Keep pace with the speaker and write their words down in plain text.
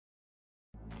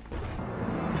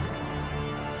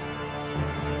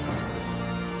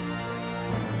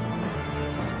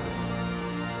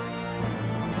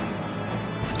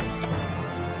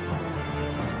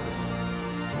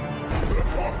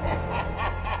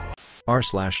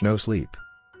r/NoSleep.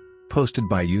 Posted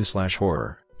by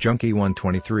u/horror,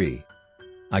 junkie123.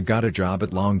 I got a job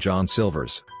at Long John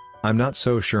Silver's. I'm not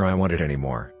so sure I want it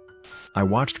anymore. I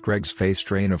watched Greg's face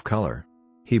drain of color.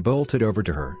 He bolted over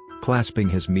to her, clasping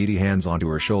his meaty hands onto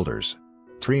her shoulders.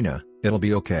 Trina, it'll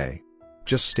be okay.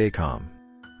 Just stay calm.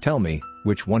 Tell me,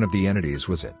 which one of the entities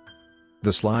was it?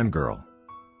 The slime girl.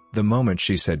 The moment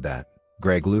she said that,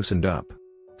 Greg loosened up.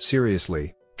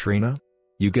 Seriously, Trina?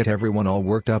 You get everyone all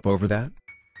worked up over that?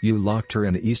 You locked her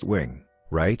in the East Wing,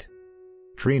 right?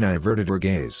 Trina averted her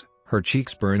gaze, her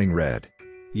cheeks burning red.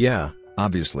 Yeah,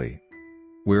 obviously.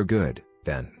 We're good,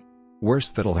 then.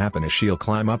 Worst that'll happen is she'll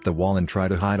climb up the wall and try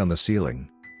to hide on the ceiling.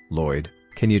 Lloyd,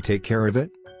 can you take care of it?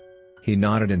 He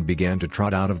nodded and began to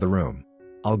trot out of the room.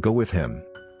 I'll go with him.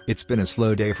 It's been a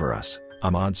slow day for us,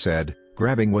 Ahmad said,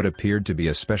 grabbing what appeared to be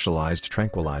a specialized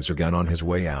tranquilizer gun on his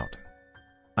way out.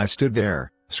 I stood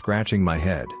there, scratching my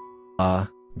head.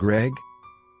 Greg?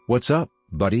 What's up,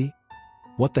 buddy?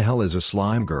 What the hell is a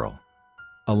slime girl?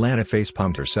 Alana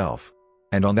facepumped herself.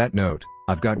 And on that note,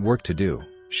 I've got work to do,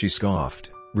 she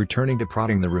scoffed, returning to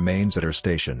prodding the remains at her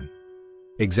station.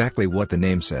 Exactly what the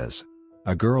name says.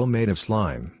 A girl made of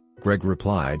slime, Greg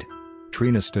replied.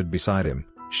 Trina stood beside him,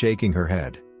 shaking her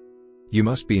head. You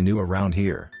must be new around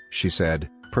here, she said,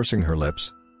 pursing her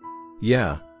lips.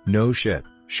 Yeah, no shit,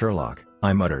 Sherlock,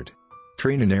 I muttered.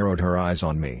 Trina narrowed her eyes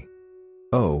on me.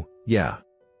 Oh, yeah.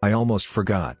 I almost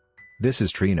forgot. This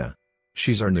is Trina.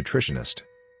 She's our nutritionist.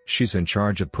 She's in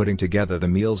charge of putting together the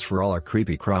meals for all our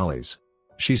creepy crawlies.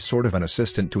 She's sort of an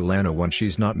assistant to Lana when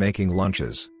she's not making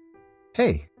lunches.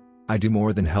 Hey! I do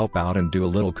more than help out and do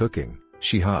a little cooking,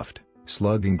 she huffed,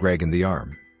 slugging Greg in the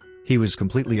arm. He was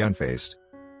completely unfazed.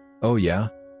 Oh yeah?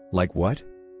 Like what?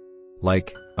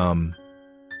 Like,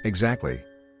 Exactly.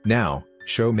 Now,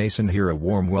 show Mason here a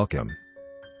warm welcome.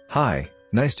 Hi,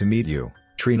 nice to meet you,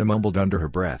 Trina mumbled under her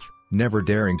breath, never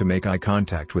daring to make eye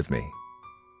contact with me.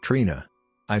 Trina.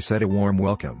 I said a warm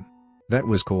welcome. That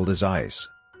was cold as ice.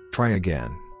 Try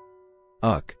again.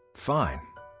 Fine.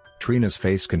 Trina's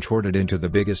face contorted into the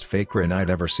biggest fake grin I'd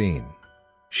ever seen.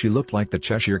 She looked like the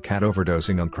Cheshire Cat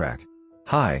overdosing on crack.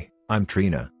 Hi, I'm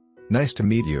Trina. Nice to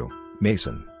meet you,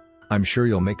 Mason. I'm sure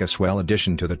you'll make a swell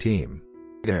addition to the team.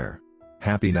 There.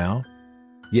 Happy now?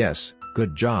 Yes,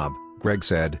 good job, Greg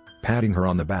said, patting her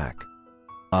on the back.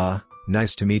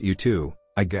 Nice to meet you too,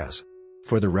 I guess.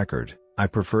 For the record, I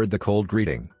preferred the cold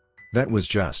greeting. That was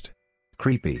just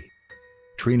creepy.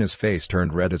 Trina's face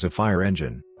turned red as a fire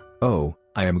engine. Oh,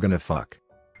 I am gonna fuck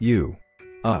you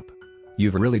up.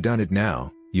 You've really done it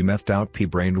now, you methed out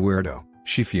pea-brained weirdo,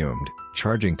 she fumed,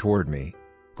 charging toward me.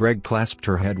 Greg clasped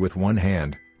her head with one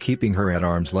hand, keeping her at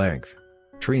arm's length.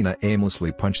 Trina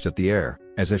aimlessly punched at the air,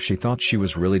 as if she thought she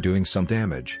was really doing some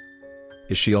damage.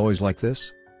 Is she always like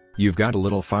this? You've got a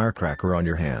little firecracker on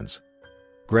your hands.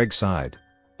 Greg sighed.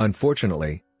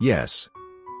 Unfortunately, yes.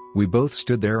 We both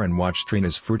stood there and watched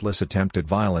Trina's fruitless attempt at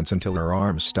violence until her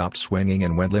arms stopped swinging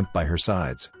and went limp by her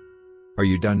sides. Are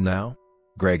you done now?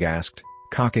 Greg asked,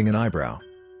 cocking an eyebrow.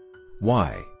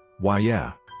 Why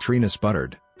yeah, Trina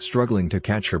sputtered, struggling to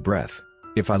catch her breath.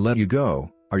 If I let you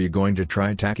go, are you going to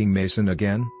try attacking Mason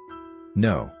again?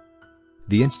 No.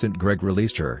 The instant Greg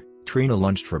released her, Trina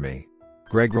lunged for me.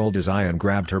 Greg rolled his eye and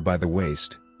grabbed her by the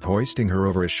waist, hoisting her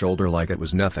over his shoulder like it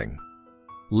was nothing.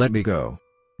 Let me go.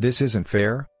 This isn't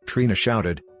fair, Trina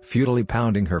shouted, futilely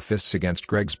pounding her fists against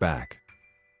Greg's back.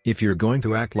 If you're going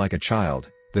to act like a child,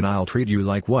 then I'll treat you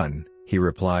like one, he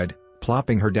replied,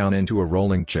 plopping her down into a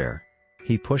rolling chair.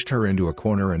 He pushed her into a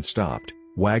corner and stopped,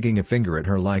 wagging a finger at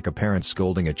her like a parent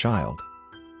scolding a child.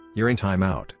 You're in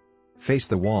timeout. Face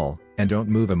the wall, and don't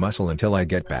move a muscle until I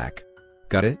get back.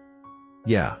 Got it?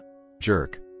 Yeah.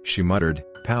 Jerk, she muttered,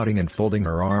 pouting and folding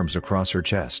her arms across her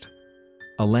chest.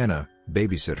 Alana,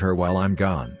 babysit her while I'm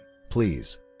gone,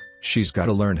 please. She's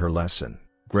gotta learn her lesson,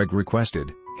 Greg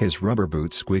requested, his rubber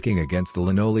boots squeaking against the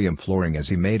linoleum flooring as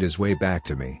he made his way back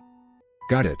to me.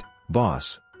 Got it,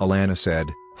 boss, Alana said,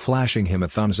 flashing him a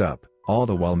thumbs up, all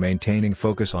the while maintaining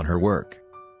focus on her work.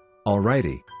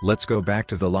 Alrighty, let's go back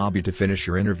to the lobby to finish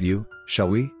your interview, shall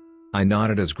we? I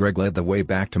nodded as Greg led the way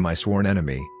back to my sworn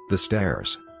enemy, the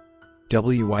stairs.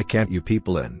 Why can't you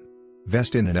people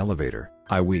invest in an elevator,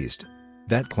 I wheezed.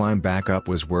 That climb back up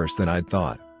was worse than I'd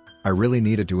thought. I really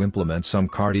needed to implement some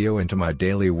cardio into my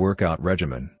daily workout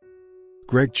regimen.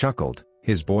 Greg chuckled,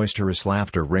 his boisterous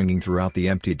laughter ringing throughout the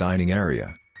empty dining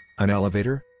area. An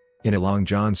elevator? In a Long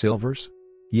John Silver's?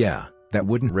 Yeah, that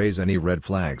wouldn't raise any red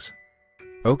flags.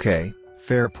 Okay,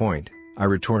 fair point, I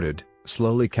retorted,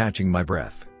 slowly catching my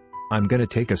breath. I'm gonna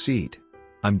take a seat.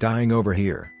 I'm dying over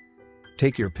here.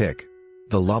 Take your pick.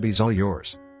 The lobby's all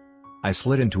yours. I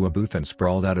slid into a booth and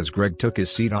sprawled out as Greg took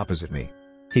his seat opposite me.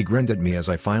 He grinned at me as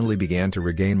I finally began to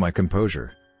regain my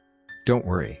composure. "Don't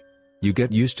worry. You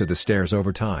get used to the stares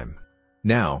over time.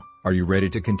 Now, are you ready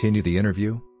to continue the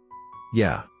interview?"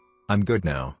 "Yeah. I'm good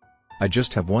now. I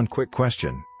just have one quick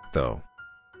question, though."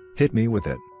 "Hit me with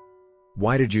it."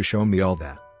 "Why did you show me all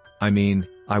that? I mean,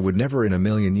 I would never in a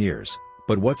million years,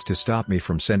 but what's to stop me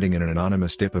from sending in an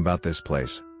anonymous tip about this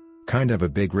place? Kind of a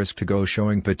big risk to go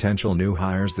showing potential new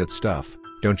hires that stuff,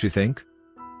 don't you think?"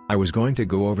 "I was going to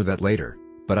go over that later,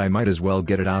 but I might as well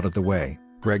get it out of the way,"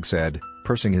 Greg said,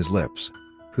 pursing his lips.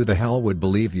 "Who the hell would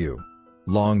believe you?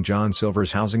 Long John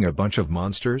Silver's housing a bunch of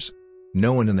monsters?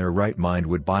 No one in their right mind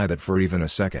would buy that for even a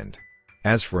second.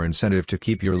 As for incentive to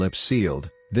keep your lips sealed,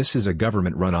 this is a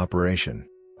government-run operation.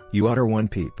 You utter one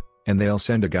peep, and they'll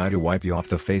send a guy to wipe you off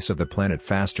the face of the planet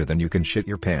faster than you can shit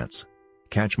your pants.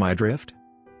 Catch my drift?"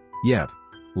 "Yep.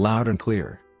 Loud and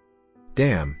clear."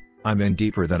 "Damn, I'm in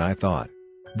deeper than I thought.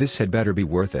 This had better be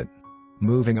worth it.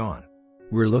 Moving on.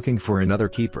 We're looking for another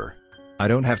keeper. I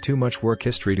don't have too much work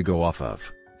history to go off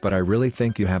of, but I really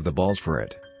think you have the balls for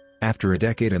it. After a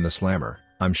decade in the slammer,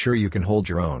 I'm sure you can hold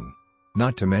your own.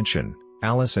 Not to mention,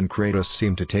 Alice and Kratos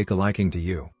seem to take a liking to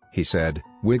you," he said,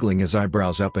 wiggling his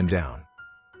eyebrows up and down.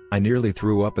 I nearly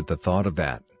threw up at the thought of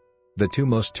that. The two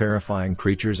most terrifying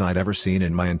creatures I'd ever seen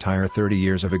in my entire 30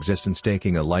 years of existence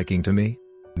taking a liking to me?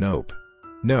 Nope.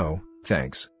 No,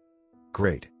 thanks.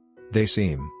 Great. They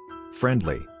seem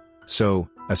friendly. So,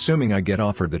 assuming I get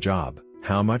offered the job,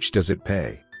 how much does it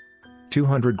pay?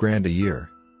 $200,000 a year.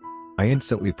 I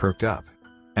instantly perked up.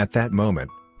 At that moment,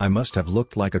 I must have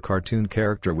looked like a cartoon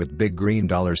character with big green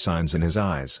dollar signs in his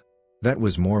eyes. That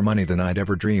was more money than I'd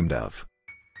ever dreamed of.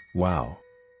 Wow.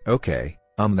 Okay,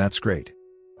 that's great.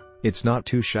 It's not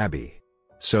too shabby.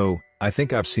 So, I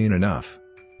think I've seen enough.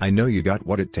 I know you got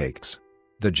what it takes.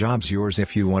 The job's yours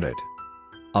if you want it.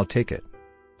 I'll take it.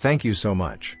 Thank you so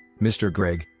much, Mr.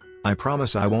 Greg. I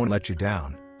promise I won't let you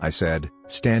down, I said,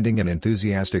 standing and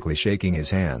enthusiastically shaking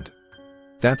his hand.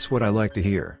 That's what I like to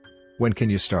hear. When can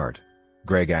you start?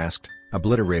 Greg asked,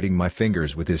 obliterating my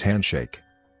fingers with his handshake.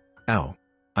 Ow.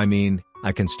 I mean,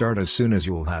 I can start as soon as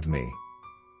you'll have me.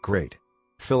 Great.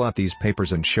 Fill out these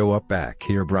papers and show up back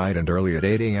here bright and early at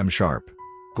 8 a.m. sharp.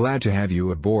 Glad to have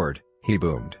you aboard, he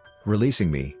boomed, releasing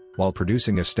me, while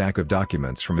producing a stack of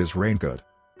documents from his raincoat.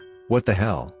 What the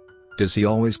hell? Does he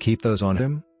always keep those on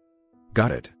him?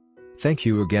 Got it. Thank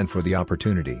you again for the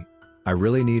opportunity. I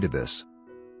really needed this.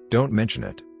 Don't mention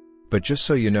it. But just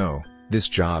so you know, this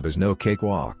job is no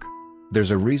cakewalk.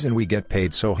 There's a reason we get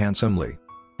paid so handsomely.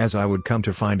 As I would come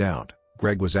to find out,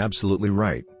 Greg was absolutely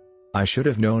right. I should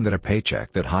have known that a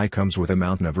paycheck that high comes with a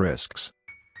mountain of risks.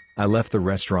 I left the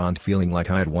restaurant feeling like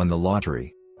I had won the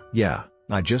lottery. Yeah,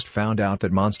 I just found out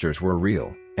that monsters were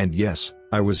real, and yes,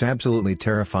 I was absolutely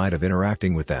terrified of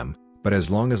interacting with them, but as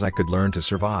long as I could learn to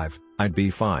survive, I'd be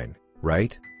fine,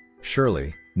 right?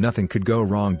 Surely, nothing could go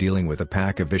wrong dealing with a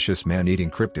pack of vicious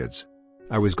man-eating cryptids.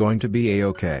 I was going to be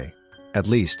a-okay. At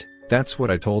least, that's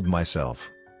what I told myself.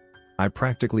 I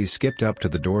practically skipped up to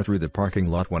the door through the parking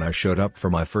lot when I showed up for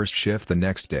my first shift the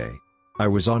next day. I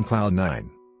was on cloud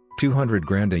nine.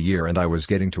 $200,000 a year and I was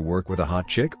getting to work with a hot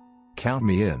chick? Count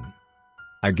me in.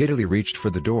 I giddily reached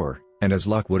for the door, and as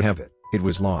luck would have it, it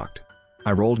was locked.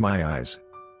 I rolled my eyes.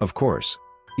 Of course.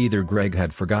 Either Greg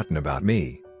had forgotten about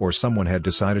me, or someone had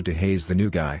decided to haze the new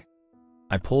guy.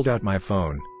 I pulled out my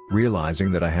phone,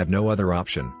 realizing that I had no other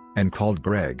option, and called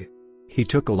Greg. He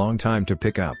took a long time to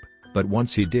pick up, but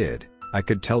once he did, I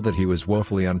could tell that he was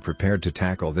woefully unprepared to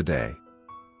tackle the day.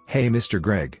 Hey Mr.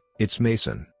 Greg, it's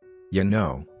Mason. You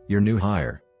know, your new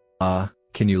hire.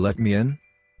 Can you let me in?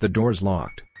 The door's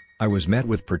locked. I was met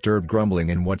with perturbed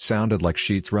grumbling and what sounded like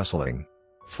sheets rustling.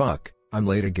 Fuck, I'm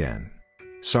late again.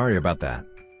 Sorry about that,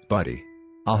 buddy.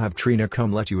 I'll have Trina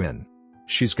come let you in.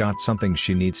 She's got something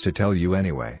she needs to tell you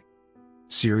anyway.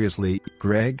 Seriously,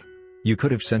 Greg? You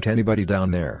could have sent anybody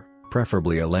down there,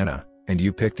 preferably Elena, and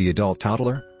you picked the adult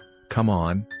toddler? Come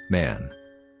on, man.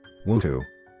 Woohoo.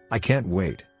 I can't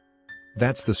wait.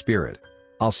 That's the spirit.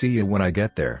 I'll see you when I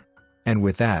get there. And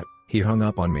with that, he hung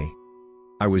up on me.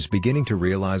 I was beginning to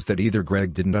realize that either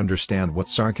Greg didn't understand what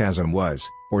sarcasm was,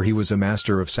 or he was a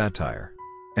master of satire.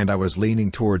 And I was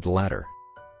leaning toward the latter.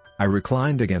 I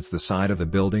reclined against the side of the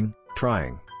building,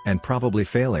 trying, and probably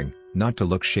failing, not to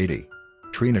look shady.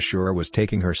 Trina sure was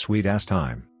taking her sweet-ass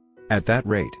time. At that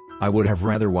rate, I would have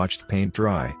rather watched paint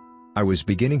dry. I was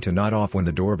beginning to nod off when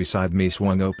the door beside me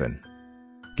swung open.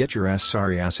 Get your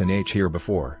sorry ass in here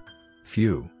before.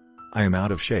 Phew. I am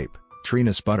out of shape,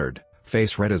 Trina sputtered,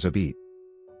 face red as a beet.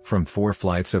 From 4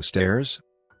 flights of stairs?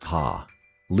 Ha.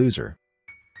 Loser.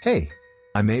 Hey.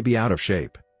 I may be out of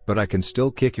shape, but I can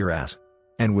still kick your ass.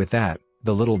 And with that,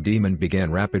 the little demon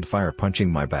began rapid-fire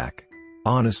punching my back.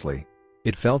 Honestly,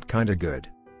 it felt kinda good.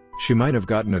 She might have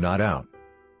gotten a knot out.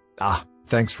 Ah,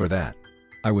 thanks for that.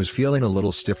 I was feeling a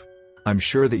little stiff. I'm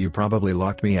sure that you probably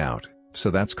locked me out,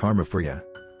 so that's karma for ya.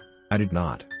 I did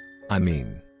not. I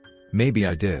mean, maybe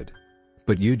I did.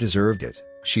 But you deserved it,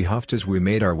 she huffed as we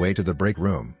made our way to the break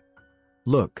room.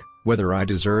 Look, whether I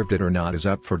deserved it or not is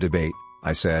up for debate,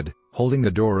 I said, holding the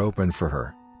door open for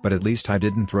her, but at least I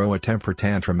didn't throw a temper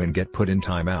tantrum and get put in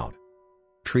timeout.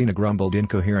 Trina grumbled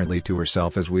incoherently to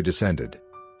herself as we descended.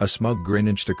 A smug grin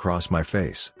inched across my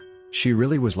face. She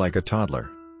really was like a toddler.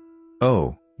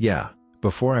 Oh, yeah,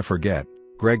 before I forget,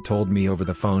 Greg told me over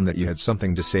the phone that you had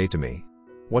something to say to me.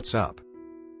 What's up?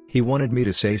 He wanted me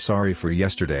to say sorry for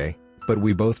yesterday, but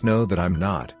we both know that I'm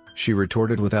not, she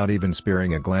retorted without even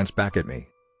sparing a glance back at me.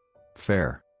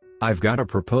 Fair. I've got a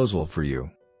proposal for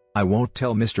you. I won't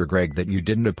tell Mr. Greg that you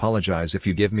didn't apologize if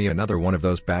you give me another one of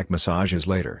those back massages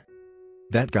later.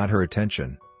 That got her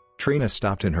attention. Trina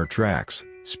stopped in her tracks,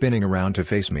 spinning around to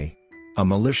face me. A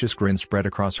malicious grin spread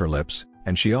across her lips,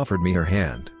 and she offered me her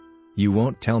hand. You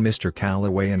won't tell Mr.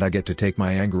 Calloway and I get to take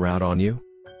my anger out on you?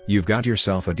 You've got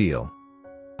yourself a deal.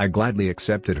 I gladly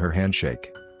accepted her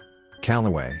handshake.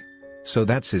 Calloway. So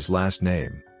that's his last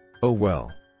name. Oh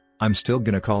well. I'm still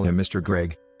gonna call him Mr.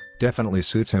 Greg. Definitely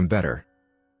suits him better.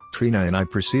 Trina and I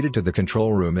proceeded to the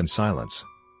control room in silence.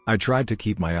 I tried to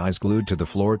keep my eyes glued to the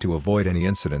floor to avoid any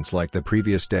incidents like the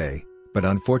previous day, but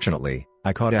unfortunately,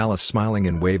 I caught Alice smiling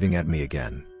and waving at me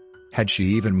again. Had she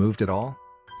even moved at all?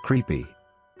 Creepy.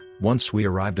 Once we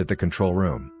arrived at the control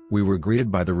room, we were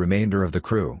greeted by the remainder of the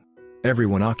crew.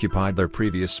 Everyone occupied their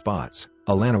previous spots.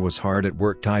 Alana was hard at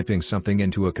work typing something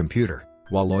into a computer,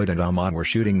 while Lloyd and Ahmad were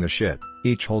shooting the shit,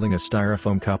 each holding a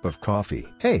styrofoam cup of coffee.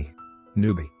 Hey!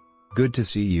 Newbie. Good to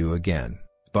see you again,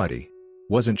 buddy.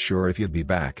 Wasn't sure if you'd be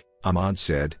back, Ahmad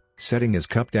said, setting his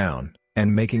cup down,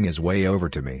 and making his way over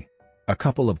to me. A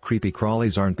couple of creepy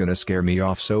crawlies aren't gonna scare me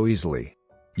off so easily.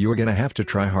 You're gonna have to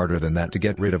try harder than that to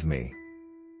get rid of me.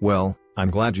 Well, I'm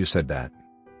glad you said that.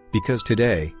 Because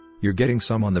today, you're getting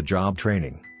some on-the-job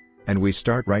training. And we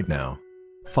start right now.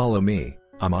 Follow me,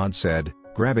 Ahmad said,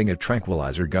 grabbing a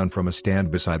tranquilizer gun from a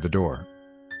stand beside the door.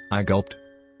 I gulped.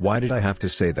 Why did I have to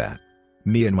say that?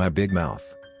 Me and my big mouth.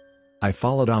 I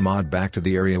followed Ahmad back to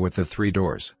the area with the 3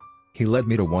 doors. He led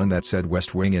me to one that said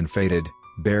West Wing in faded,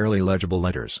 barely legible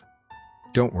letters.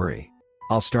 Don't worry.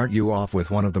 I'll start you off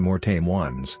with one of the more tame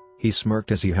ones, he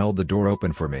smirked as he held the door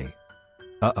open for me.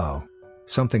 Uh-oh.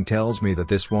 Something tells me that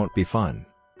this won't be fun.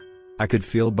 I could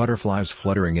feel butterflies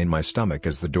fluttering in my stomach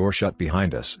as the door shut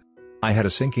behind us. I had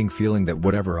a sinking feeling that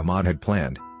whatever Ahmad had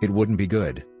planned, it wouldn't be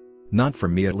good. Not for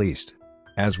me at least.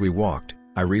 As we walked,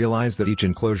 I realized that each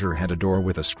enclosure had a door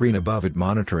with a screen above it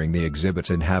monitoring the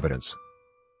exhibit's inhabitants.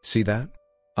 See that?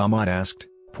 Ahmad asked,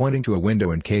 pointing to a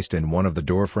window encased in one of the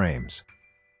door frames.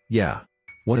 Yeah.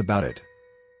 What about it?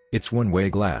 It's one-way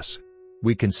glass.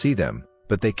 We can see them,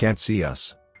 but they can't see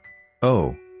us.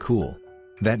 Oh, cool.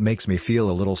 That makes me feel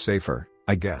a little safer,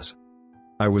 I guess.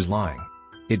 I was lying.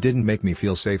 It didn't make me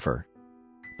feel safer.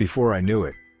 Before I knew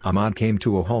it, Ahmad came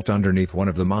to a halt underneath one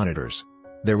of the monitors.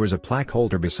 There was a plaque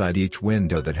holder beside each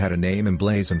window that had a name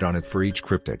emblazoned on it for each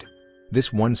cryptid.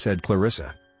 This one said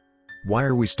Clarissa. Why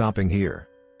are we stopping here?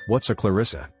 What's a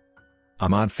Clarissa?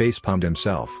 Ahmad facepalmed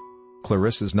himself.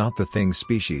 Clarissa's not the thing's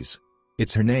species.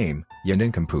 It's her name, ya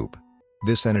nincompoop.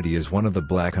 This entity is one of the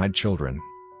black-eyed children.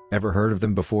 Ever heard of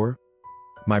them before?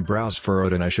 My brows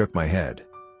furrowed and I shook my head.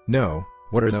 No,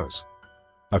 what are those?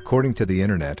 According to the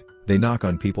internet, they knock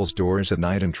on people's doors at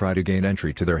night and try to gain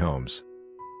entry to their homes.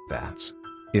 That's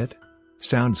it?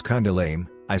 Sounds kinda lame,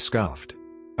 I scoffed.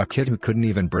 A kid who couldn't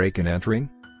even break and entering?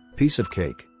 Piece of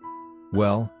cake.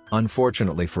 Well,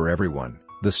 unfortunately for everyone,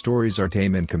 the stories are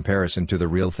tame in comparison to the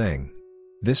real thing.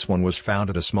 This one was found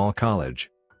at a small college.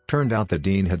 Turned out the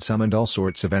dean had summoned all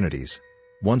sorts of entities.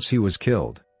 Once he was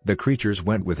killed, the creatures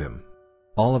went with him.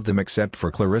 All of them except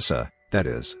for Clarissa, that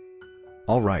is.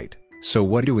 Alright, so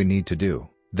what do we need to do,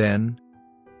 then?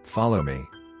 Follow me.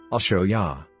 I'll show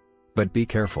ya. But be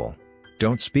careful.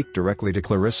 Don't speak directly to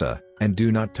Clarissa, and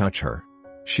do not touch her.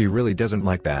 She really doesn't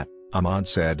like that, Ahmad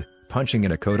said, punching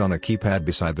in a code on a keypad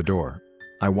beside the door.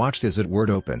 I watched as it whirred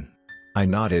open. I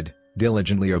nodded,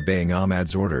 diligently obeying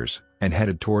Ahmad's orders, and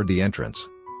headed toward the entrance.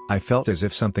 I felt as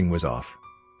if something was off.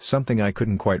 Something I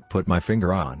couldn't quite put my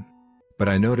finger on. But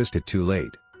I noticed it too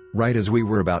late. Right as we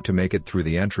were about to make it through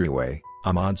the entryway,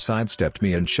 Ahmad sidestepped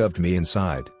me and shoved me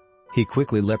inside. He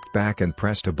quickly leapt back and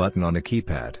pressed a button on the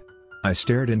keypad. I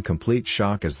stared in complete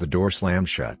shock as the door slammed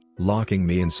shut, locking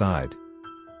me inside.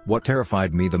 What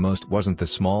terrified me the most wasn't the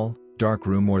small, dark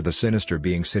room or the sinister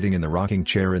being sitting in the rocking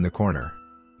chair in the corner.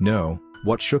 No,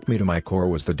 what shook me to my core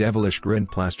was the devilish grin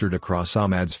plastered across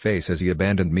Ahmad's face as he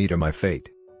abandoned me to my fate.